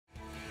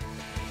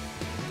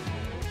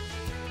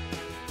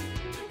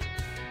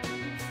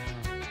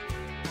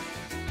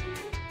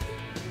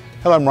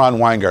Hello, I'm Ron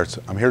Weingartz.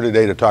 I'm here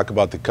today to talk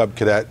about the Cub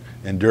Cadet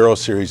Enduro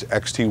Series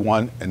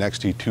XT1 and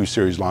XT2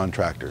 Series lawn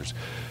tractors.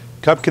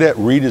 Cub Cadet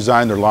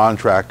redesigned their lawn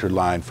tractor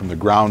line from the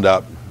ground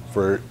up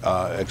for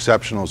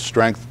exceptional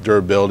strength,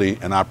 durability,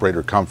 and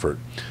operator comfort.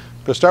 I'm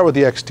going to start with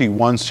the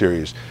XT1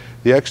 series.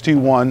 The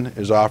XT1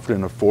 is offered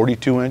in a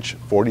 42-inch,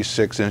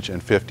 46-inch,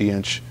 and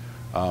 50-inch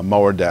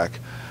mower deck.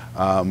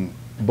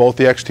 Both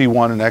the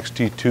XT1 and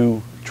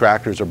XT2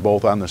 tractors are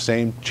both on the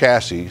same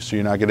chassis, so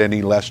you're not getting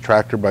any less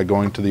tractor by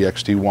going to the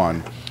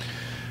XT1.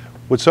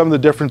 What some of the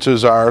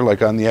differences are,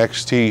 like on the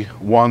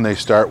XT1, they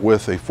start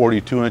with a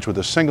 42-inch with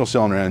a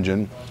single-cylinder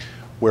engine,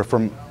 where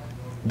from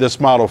this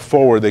model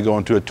forward they go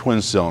into a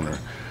twin-cylinder.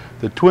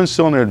 The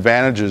twin-cylinder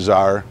advantages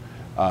are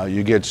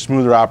you get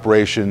smoother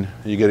operation,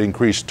 you get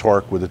increased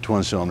torque with the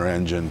twin-cylinder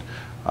engine,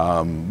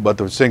 but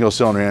the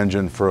single-cylinder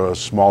engine for a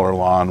smaller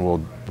lawn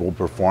will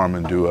perform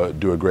and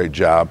do a great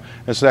job.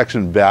 It's an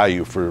excellent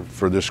value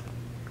for this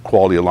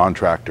quality of lawn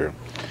tractor.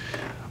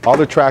 All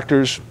the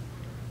tractors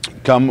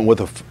come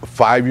with a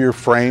 5-year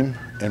frame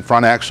and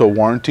front axle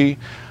warranty,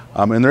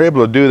 and they're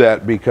able to do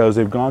that because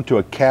they've gone to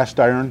a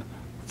cast iron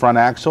front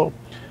axle.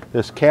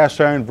 This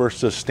cast iron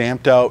versus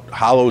stamped out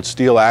hollowed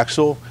steel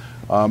axle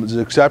is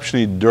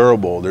exceptionally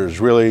durable.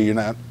 You're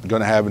not going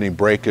to have any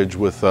breakage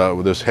with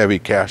this heavy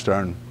cast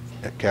iron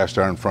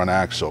front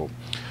axle.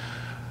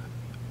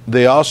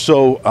 They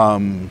also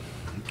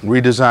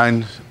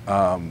redesigned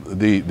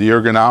the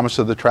ergonomics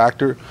of the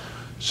tractor.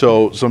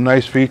 So some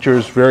nice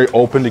features, very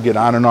open to get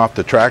on and off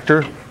the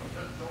tractor.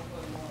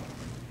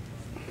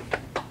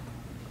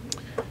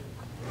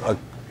 A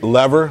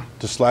lever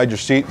to slide your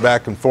seat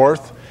back and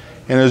forth.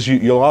 And as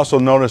you'll also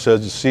notice,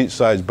 as the seat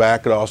slides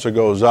back, it also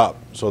goes up.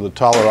 So the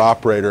taller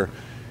operator,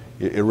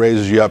 it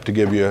raises you up to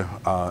give you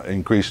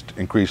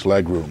increased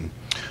leg room.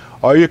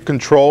 All your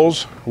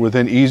controls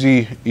within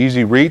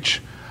easy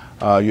reach.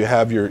 You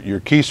have your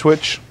key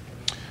switch,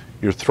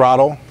 your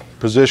throttle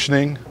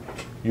positioning,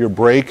 your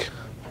brake,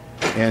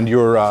 and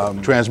your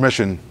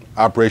transmission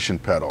operation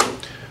pedal.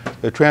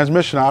 The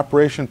transmission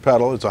operation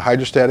pedal is a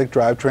hydrostatic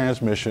drive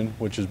transmission,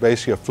 which is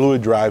basically a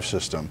fluid drive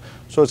system.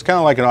 So it's kind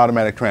of like an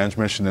automatic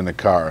transmission in a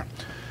car.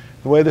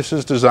 The way this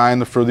is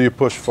designed, the further you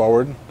push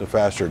forward, the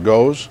faster it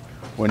goes.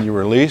 When you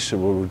release, it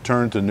will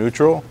return to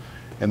neutral,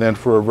 and then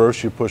for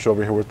reverse, you push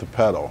over here with the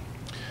pedal.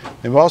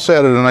 They've also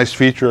added a nice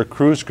feature of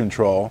cruise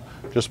control.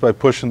 Just by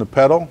pushing the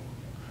pedal,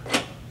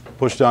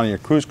 push down your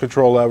cruise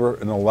control lever,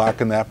 and it'll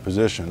lock in that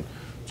position.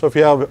 So if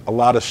you have a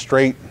lot of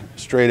straight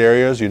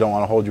areas, you don't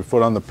want to hold your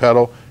foot on the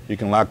pedal, you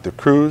can lock the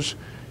cruise,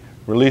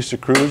 release the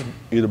cruise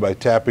either by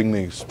tapping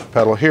the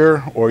pedal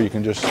here, or you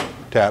can just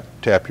tap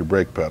your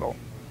brake pedal.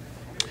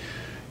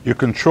 Your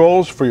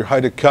controls for your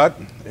height of cut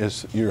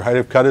is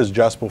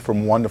adjustable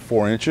from 1 to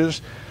 4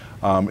 inches.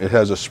 It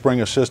has a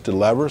spring-assisted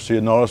lever, so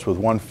you'll notice with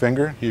one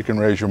finger you can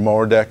raise your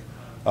mower deck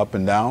up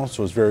and down,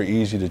 so it's very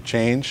easy to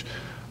change.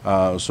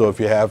 So if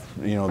you have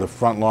the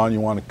front lawn you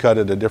want to cut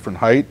at a different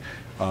height,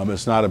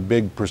 it's not a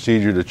big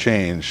procedure to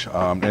change,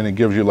 and it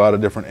gives you a lot of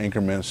different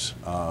increments,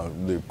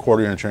 the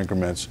 1/4 inch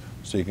increments,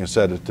 so you can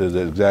set it to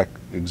the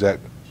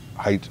exact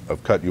height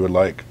of cut you would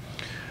like.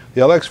 The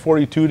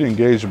LX42, to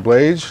engage the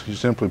blades, you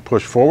simply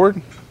push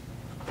forward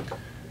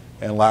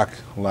and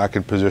lock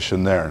in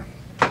position there.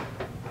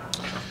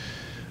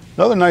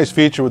 Another nice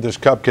feature with this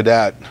Cub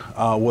Cadet,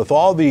 with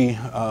all the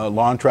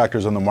lawn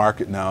tractors on the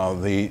market now,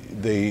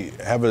 they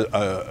have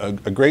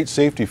a great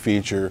safety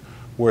feature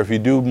where if you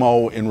do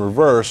mow in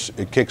reverse,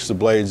 it kicks the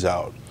blades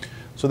out.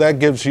 So that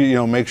gives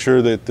you, make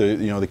sure that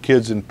the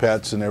kids and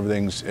pets and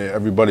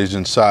everybody's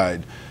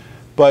inside.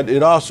 But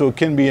it also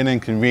can be an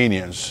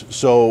inconvenience.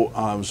 So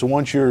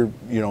once you're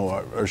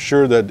are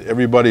sure that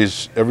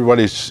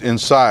everybody's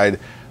inside,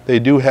 they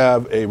do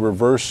have a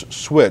reverse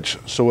switch.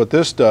 So what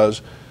this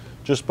does,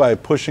 just by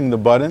pushing the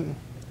button,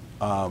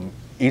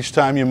 each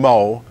time you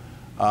mow,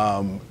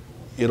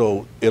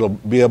 it'll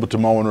be able to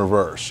mow in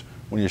reverse.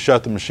 When you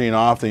shut the machine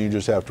off, then you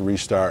just have to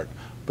restart.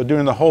 But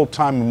during the whole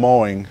time of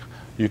mowing,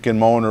 you can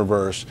mow in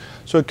reverse.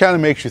 So it kind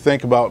of makes you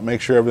think about,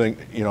 make sure everything,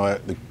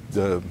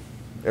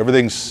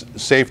 everything's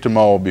safe to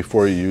mow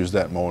before you use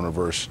that mow in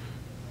reverse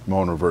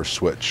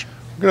switch.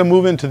 We're going to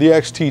move into the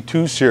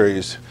XT2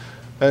 series.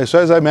 So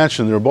as I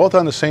mentioned, they're both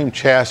on the same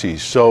chassis.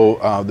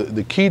 So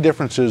the key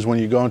differences when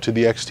you go into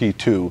the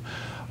XT2,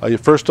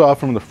 first off,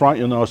 from the front,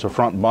 you'll notice the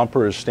front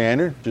bumper is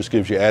standard. Just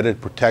gives you added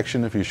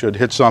protection if you should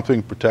hit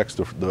something, protects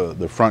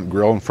the front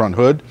grille and front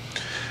hood.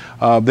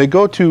 They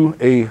go to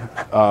a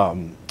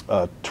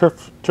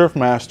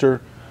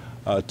Turfmaster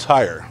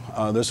tire.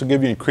 This will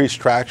give you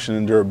increased traction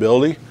and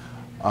durability.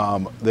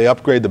 They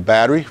upgrade the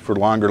battery for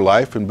longer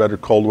life and better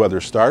cold weather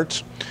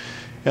starts.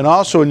 And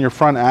also in your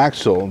front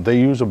axle, they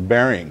use a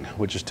bearing,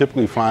 which is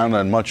typically found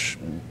on much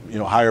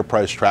higher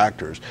priced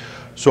tractors.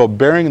 So a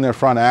bearing in their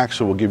front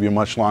axle will give you a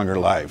much longer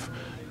life.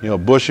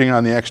 Bushing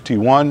on the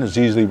XT1 is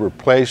easily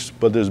replaced,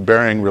 but this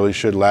bearing really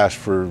should last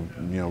for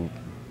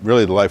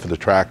really the life of the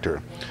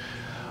tractor.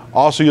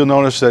 Also, you'll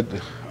notice that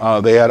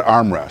they add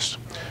armrests,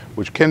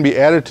 which can be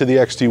added to the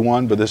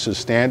XT1, but this is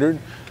standard.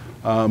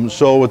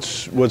 So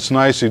what's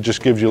nice, it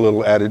just gives you a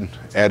little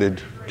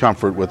added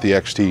comfort with the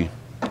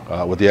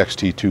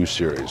XT2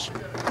 series.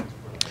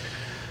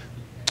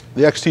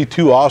 The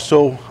XT2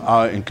 also,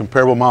 in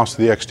comparable amounts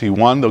to the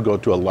XT1, they'll go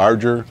to a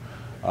larger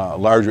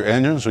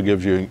engine, so it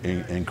gives you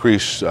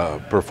increased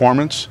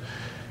performance.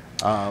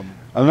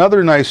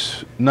 Another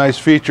nice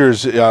feature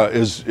is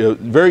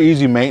very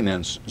easy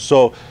maintenance.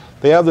 So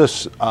they have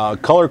this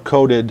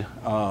color-coded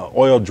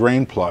oil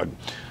drain plug.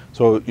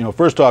 So,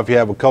 first off, you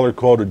have a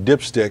color-coded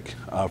dipstick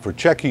for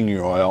checking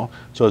your oil,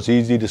 so it's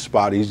easy to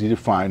spot, easy to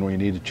find when you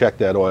need to check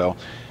that oil.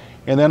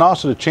 And then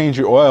also to change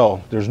your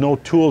oil, there's no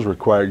tools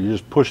required. You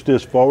just push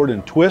this forward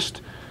and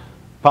twist,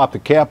 pop the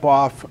cap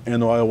off,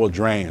 and the oil will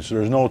drain. So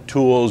there's no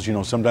tools.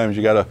 Sometimes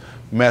you got to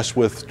mess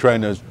with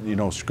trying to,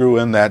 screw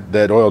in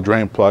that oil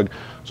drain plug.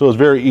 So it's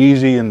very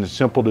easy and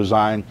simple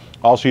design.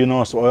 Also, you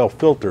notice the oil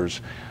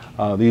filters.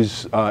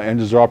 These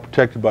engines are all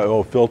protected by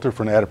oil filter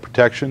for an added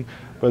protection.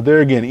 But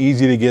they're, again,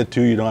 easy to get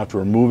to. You don't have to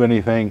remove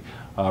anything.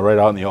 Right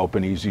out in the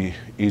open,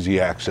 easy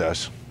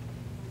access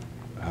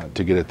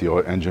to get at the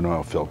engine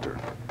oil filter.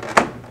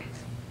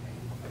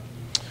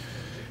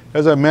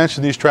 As I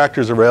mentioned, these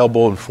tractors are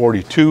available in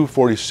 42,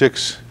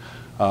 46,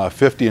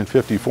 50, and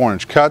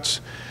 54-inch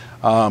cuts.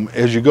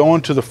 As you go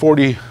into the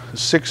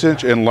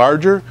 46-inch and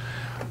larger,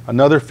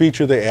 another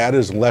feature they add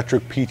is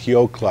electric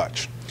PTO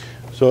clutch.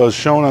 So as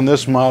shown on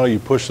this model, you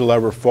push the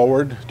lever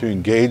forward to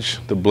engage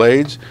the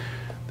blades.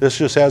 This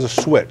just has a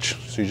switch,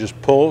 so you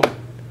just pull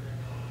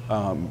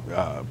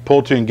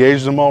to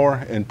engage the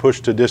mower and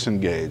push to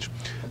disengage.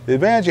 The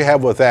advantage you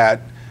have with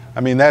that,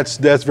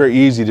 that's very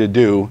easy to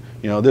do.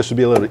 This would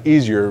be a little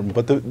easier,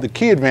 but the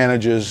key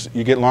advantage is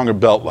you get longer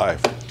belt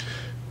life.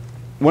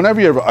 Whenever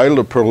you have an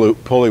idler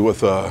pulley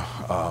with a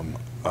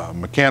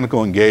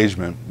mechanical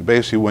engagement,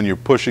 basically when you're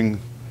pushing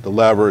the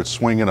lever, it's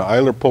swinging an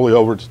idler pulley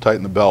over to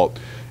tighten the belt,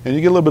 and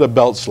you get a little bit of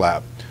belt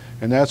slap,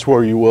 and that's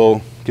where you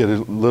will get a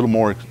little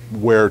more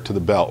wear to the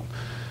belt.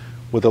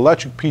 With the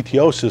electric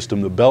PTO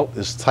system, the belt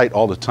is tight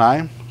all the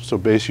time, so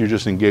basically you're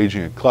just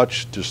engaging a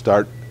clutch to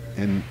start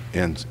and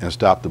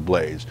stop the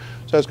blades.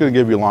 So that's going to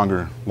give you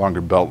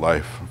longer belt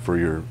life for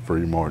your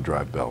mower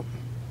drive belt.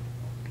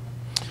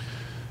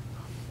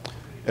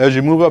 As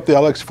you move up the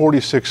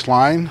LX46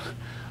 line,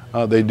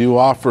 they do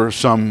offer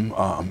some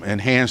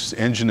enhanced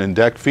engine and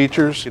deck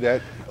features.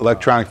 That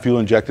electronic fuel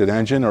injected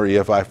engine, or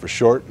EFI for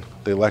short.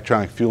 The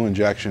electronic fuel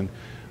injection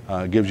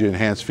gives you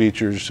enhanced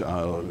features,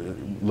 a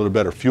little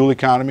better fuel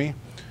economy,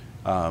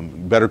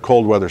 better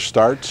cold weather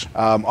starts.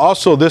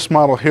 Also, this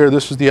model here,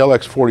 this is the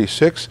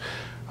LX46.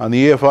 On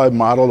the EFI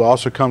model, it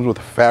also comes with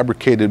a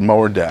fabricated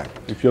mower deck.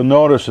 If you'll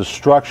notice,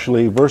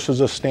 structurally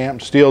versus a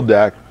stamped steel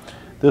deck,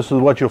 this is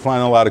what you'll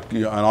find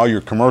on all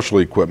your commercial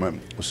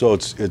equipment. So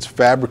it's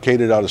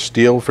fabricated out of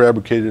steel,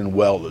 fabricated and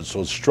welded.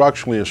 So it's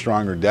structurally a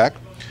stronger deck.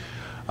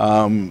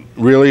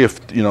 Really,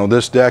 if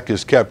this deck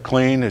is kept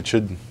clean, it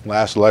should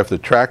last the life of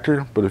the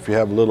tractor. But if you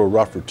have a little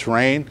rougher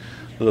terrain,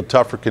 a little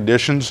tougher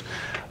conditions,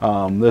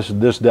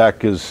 this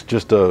deck is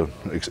just a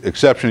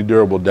exceptionally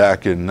durable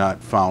deck and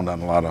not found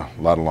on a lot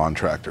of lawn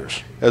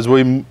tractors. As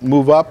we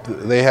move up,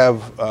 they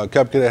have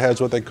Cub Cadet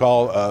has what they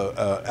call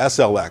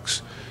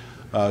SLX,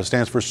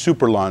 stands for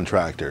Super Lawn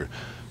Tractor.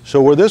 So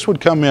where this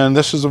would come in,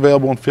 this is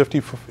available in 50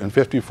 and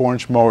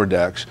 54-inch mower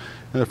decks.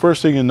 And the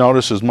first thing you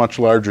notice is much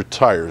larger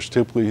tires,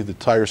 typically the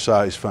tire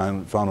size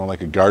found on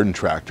like a garden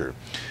tractor.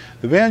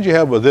 The advantage you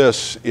have with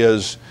this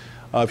is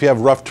if you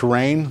have rough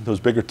terrain, those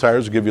bigger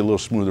tires will give you a little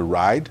smoother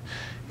ride.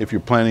 If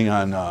you're planning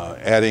on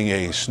adding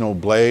a snow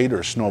blade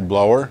or snow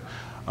blower,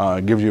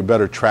 it gives you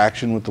better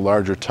traction with the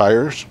larger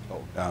tires.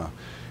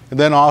 And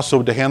then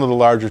also to handle the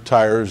larger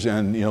tires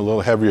and a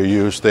little heavier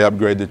use, they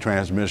upgrade the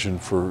transmission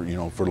for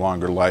for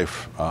longer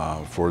life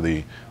for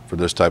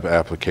this type of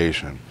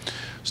application.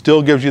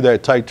 Still gives you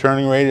that tight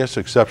turning radius,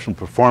 exceptional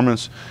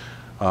performance,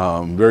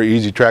 very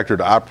easy tractor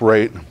to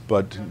operate,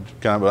 but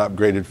kind of an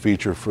upgraded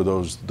feature for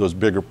those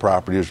bigger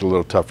properties with a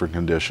little tougher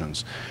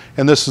conditions.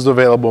 And this is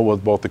available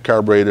with both the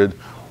carbureted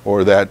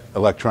or that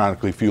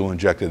electronically fuel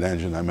injected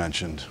engine I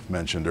mentioned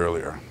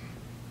earlier.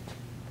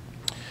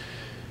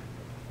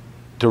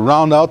 To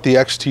round out the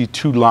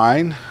XT2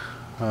 line,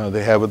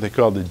 they have what they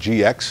call the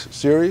GX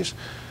series.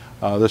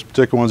 This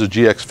particular one's a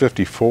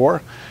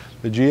GX54.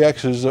 The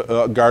GX is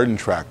a garden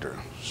tractor.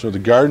 So the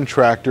garden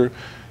tractor,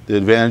 the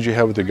advantage you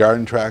have with the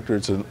garden tractor,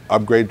 it's an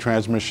upgraded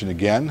transmission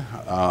again.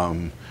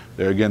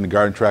 There again, the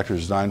garden tractor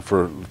is designed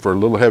for a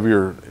little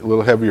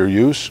heavier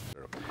use.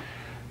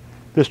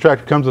 This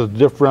tractor comes with a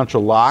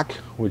differential lock,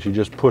 which you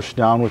just push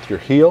down with your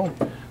heel.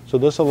 So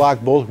this will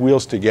lock both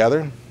wheels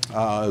together.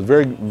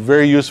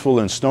 Very useful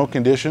in snow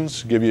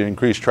conditions, give you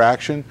increased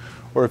traction,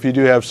 or if you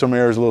do have some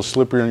areas a little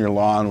slippery on your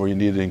lawn where you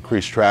need to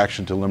increase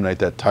traction to eliminate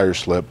that tire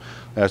slip,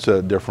 that's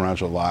a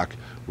differential lock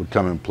would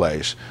come in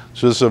place.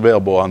 So this is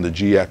available on the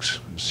GX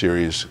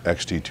series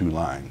XT2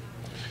 line.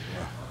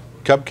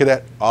 Cub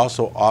Cadet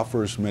also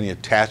offers many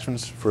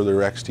attachments for their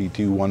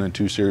XT2 1 and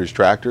 2 series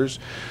tractors.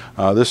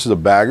 This is a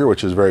bagger,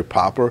 which is very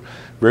popular,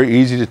 very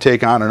easy to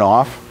take on and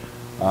off.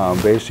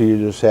 Basically, you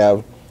just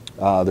have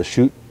the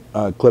chute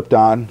clipped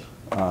on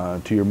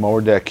to your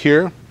mower deck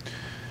here,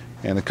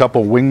 and a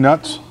couple wing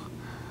nuts.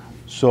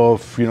 So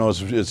if you know,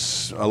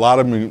 it's a lot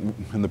of them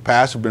in the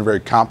past have been very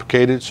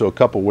complicated. So a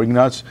couple wing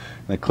nuts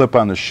and a clip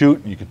on the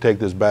chute. You can take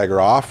this bagger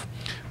off.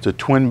 It's a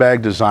twin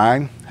bag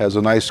design. Has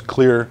a nice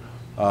clear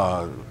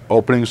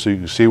opening so you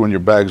can see when your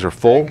bags are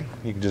full.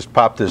 You can just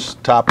pop this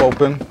top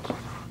open.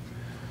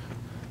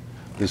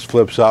 This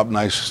flips up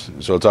nice,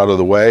 so it's out of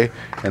the way.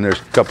 And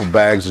there's a couple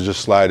bags that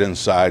just slide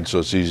inside, so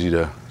it's easy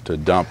to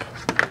dump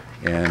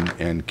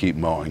and keep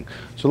mowing.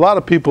 So a lot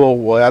of people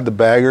will add the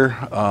bagger.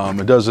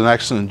 It does an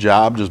excellent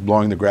job just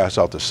blowing the grass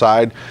out the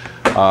side.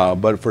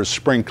 But for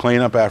spring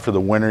cleanup after the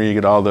winter, you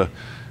get all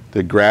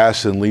the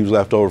grass and leaves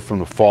left over from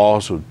the fall,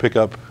 so it pick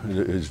up.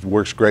 It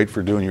works great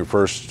for doing your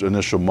first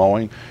initial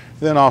mowing.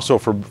 And then also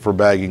for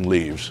bagging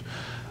leaves.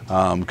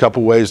 A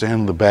couple ways to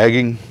handle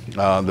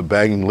the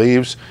bagging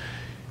leaves.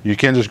 You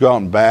can just go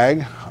out and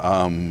bag,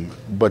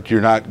 but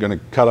you're not going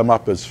to cut them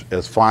up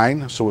as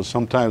fine. So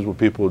sometimes what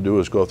people will do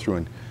is go through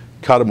and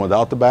cut them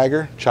without the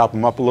bagger, chop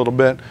them up a little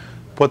bit,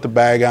 put the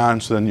bag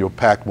on, so then you'll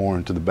pack more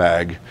into the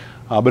bag.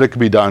 But it can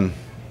be done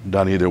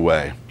either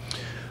way.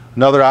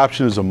 Another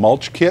option is a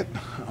mulch kit.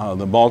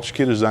 The mulch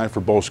kit is designed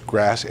for both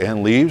grass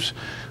and leaves.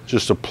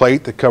 Just a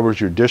plate that covers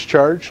your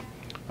discharge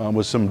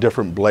with some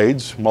different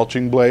blades,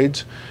 mulching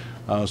blades.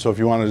 So if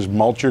you want to just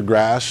mulch your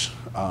grass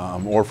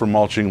or for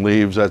mulching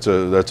leaves, that's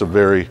a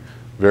very,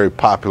 very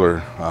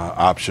popular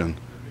option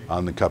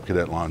on the Cub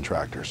Cadet lawn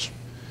tractors.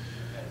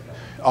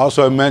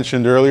 Also, I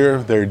mentioned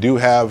earlier, they do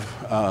have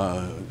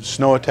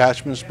snow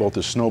attachments, both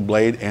a snow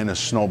blade and a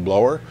snow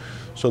blower.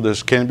 So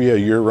this can be a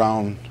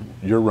year-round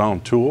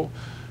tool.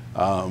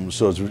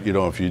 So it's, you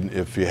know, if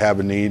you have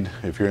a need,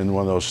 if you're in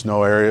one of those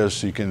snow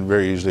areas, you can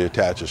very easily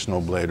attach a snow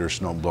blade or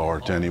snow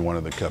blower to any one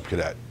of the Cub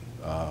Cadet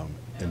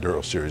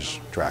Enduro Series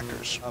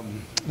tractors.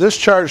 This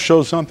chart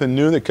shows something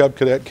new that Cub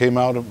Cadet came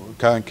out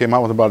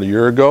with about a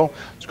year ago.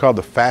 It's called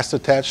the Fast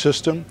Attach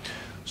system.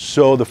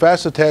 So the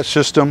Fast Attach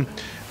system,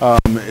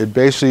 it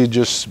basically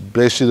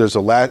there's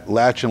a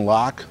latch and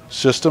lock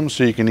system,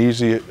 so you can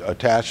easily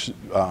attach,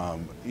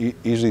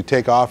 easily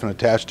take off and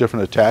attach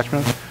different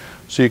attachments.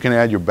 So you can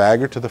add your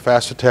bagger to the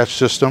Fast Attach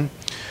system.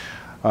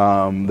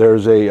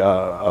 There's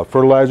a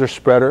fertilizer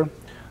spreader,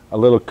 a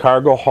little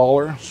cargo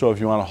hauler, so if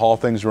you want to haul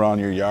things around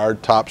your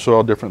yard,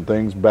 topsoil, different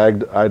things,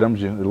 bagged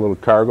items, a little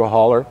cargo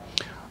hauler.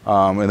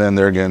 And then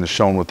there again is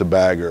shown with the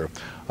bagger.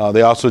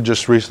 They also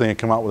just recently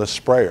come out with a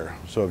sprayer,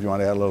 so if you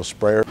want to add a little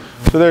sprayer.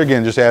 So there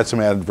again, just add some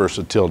added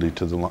versatility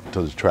to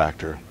the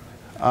tractor.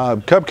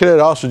 Cub Cadet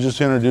also just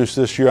introduced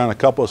this year on a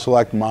couple of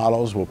select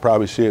models. We'll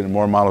probably see it in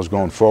more models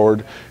going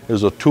forward.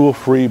 Is a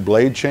tool-free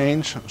blade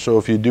change. So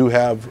if you do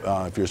have,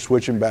 if you're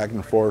switching back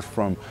and forth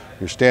from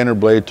your standard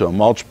blade to a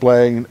mulch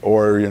blade,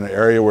 or in an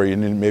area where you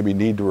maybe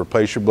need to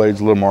replace your blades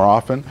a little more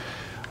often,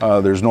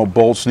 there's no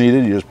bolts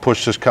needed. You just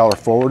push this collar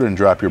forward and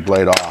drop your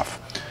blade off.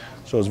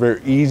 So it's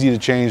very easy to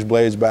change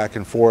blades back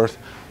and forth.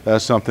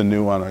 That's something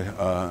new on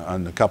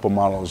a couple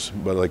models,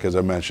 but like as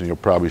I mentioned, you'll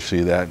probably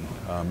see that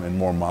in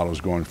more models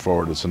going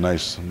forward. It's a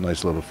nice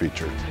little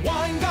feature.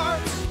 Wine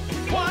guards,